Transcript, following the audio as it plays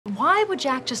Why would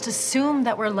Jack just assume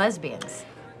that we're lesbians?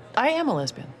 I am a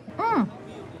lesbian.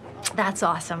 That's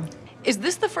awesome. Is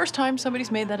this the first time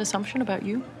somebody's made that assumption about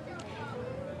you?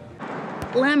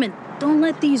 Lemon, don't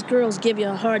let these girls give you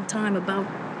a hard time about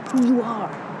who you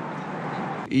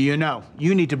are. You know,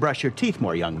 you need to brush your teeth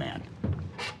more, young man.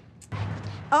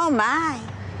 Oh, my.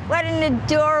 What an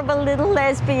adorable little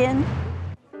lesbian.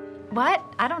 What?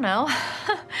 I don't know.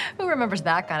 Who remembers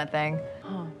that kind of thing?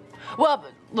 Huh. Well,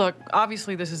 look,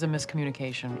 obviously this is a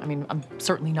miscommunication. I mean, I'm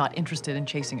certainly not interested in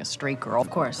chasing a straight girl. Of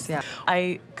course, yeah.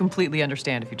 I completely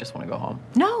understand if you just want to go home.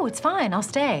 No, it's fine. I'll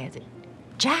stay.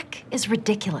 Jack is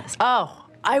ridiculous. Oh,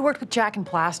 I worked with Jack in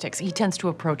plastics. He tends to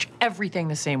approach everything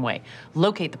the same way.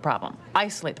 Locate the problem,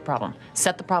 isolate the problem,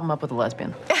 set the problem up with a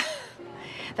lesbian.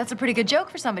 That's a pretty good joke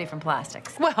for somebody from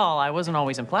plastics. Well, I wasn't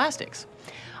always in plastics.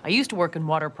 I used to work in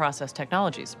water process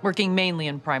technologies, working mainly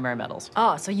in primary metals.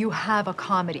 Oh, so you have a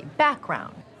comedy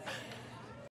background.